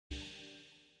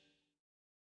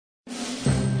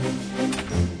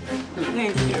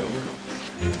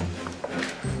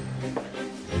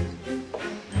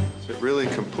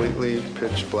completely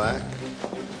pitch black?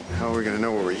 How are we going to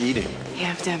know what we're eating? You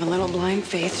have to have a little blind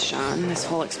faith, Sean. This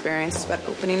whole experience is about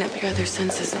opening up your other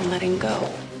senses and letting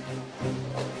go.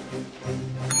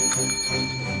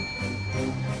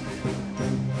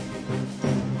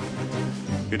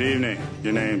 Good evening.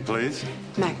 Your name, please?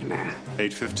 McNamara.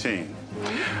 815.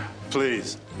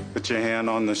 Please, put your hand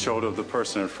on the shoulder of the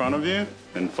person in front of you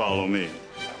and follow me.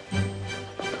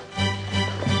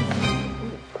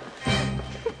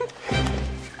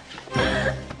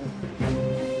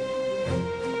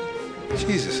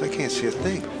 Jesus, I can't see a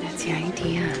thing. That's the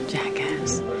idea,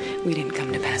 jackass. We didn't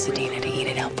come to Pasadena to eat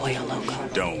at El Pollo Loco.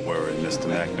 Don't worry, Mr.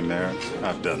 McNamara.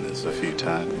 I've done this a few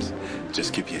times.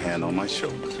 Just keep your hand on my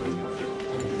shoulder.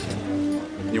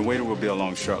 Your waiter will be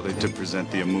along shortly to present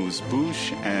the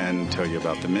amuse-bouche and tell you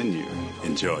about the menu.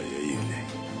 Enjoy your evening.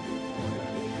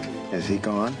 Is he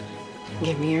gone?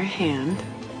 Give me your hand.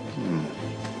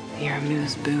 Your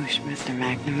amuse-bouche, Mr.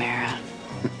 McNamara.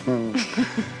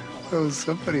 Oh,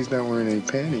 somebody's not wearing any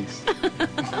panties.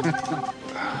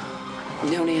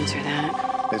 Don't answer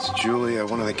that. It's Julia.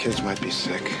 One of the kids might be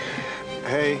sick.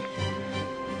 Hey.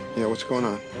 Yeah, what's going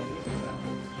on?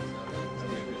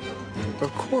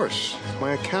 Of course.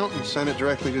 My accountant sent it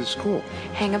directly to the school.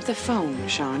 Hang up the phone,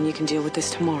 Sean. You can deal with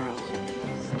this tomorrow.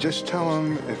 Just tell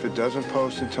him if it doesn't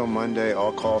post until Monday,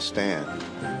 I'll call Stan.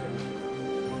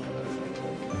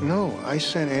 No, I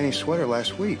sent Annie's sweater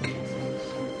last week.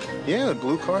 Yeah, the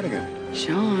blue cardigan.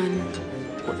 Sean.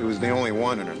 Well, it was the only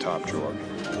one in her top drawer.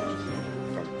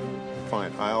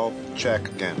 Fine, I'll check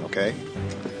again, okay?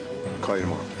 I'll call you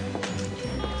tomorrow.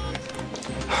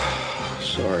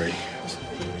 Sorry.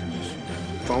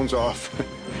 Phone's off.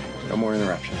 No more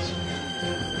interruptions.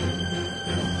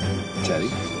 Teddy?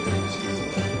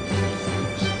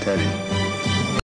 Teddy.